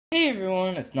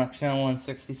everyone, it's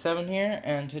Nuxchannel167 here,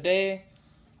 and today,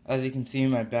 as you can see in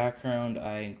my background,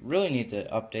 I really need to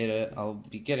update it. I'll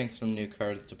be getting some new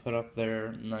cards to put up there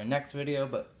in my next video,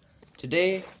 but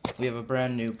today we have a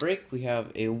brand new break. We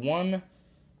have a 1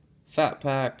 fat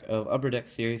pack of Upper Deck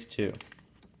Series 2.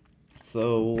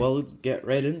 So we'll get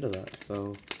right into that.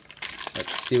 So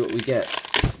let's see what we get.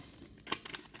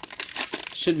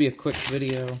 Should be a quick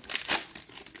video.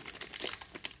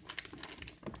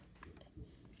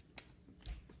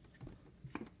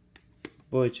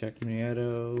 Boychuk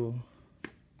Nieto,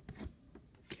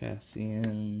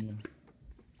 Cassian,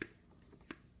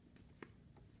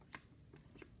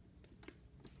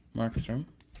 Markstrom.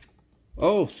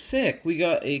 Oh, sick! We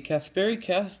got a Kasperi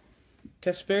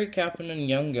Kapanen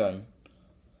Young Gun.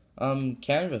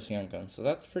 Canvas Young Gun, so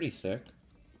that's pretty sick.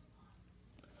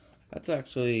 That's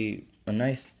actually a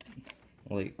nice,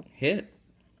 like, hit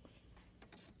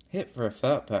for a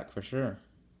fat pack for sure.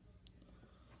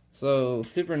 So,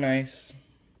 super nice,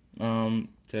 to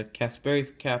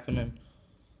Kasperi Kapanen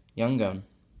Young Gun.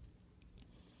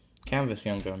 Canvas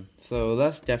Young Gun. So,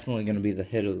 that's definitely going to be the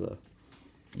hit of the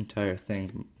entire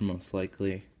thing, most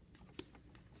likely.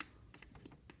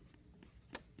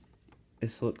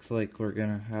 This looks like we're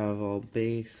going to have all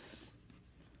base.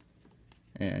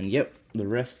 And, yep, the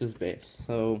rest is base.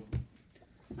 So,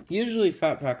 usually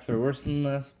fat packs are worse than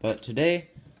this, but today,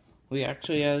 we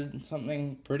actually had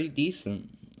something pretty decent.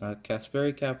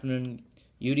 Kasperi Kapanen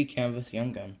UD Canvas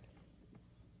Young Gun.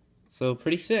 So,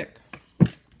 pretty sick.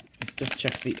 Let's just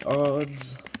check the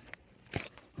odds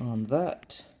on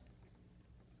that.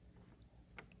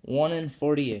 1 in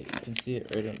 48. You can see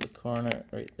it right in the corner,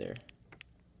 right there.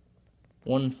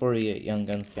 1 in 48 Young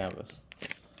Guns Canvas.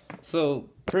 So,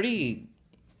 pretty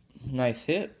nice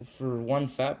hit for one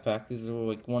fat pack. These are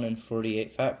like 1 in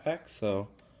 48 fat packs, so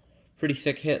pretty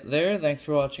sick hit there. Thanks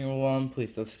for watching, everyone.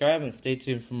 Please subscribe and stay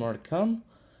tuned for more to come.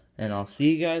 And I'll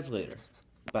see you guys later.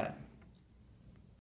 Bye.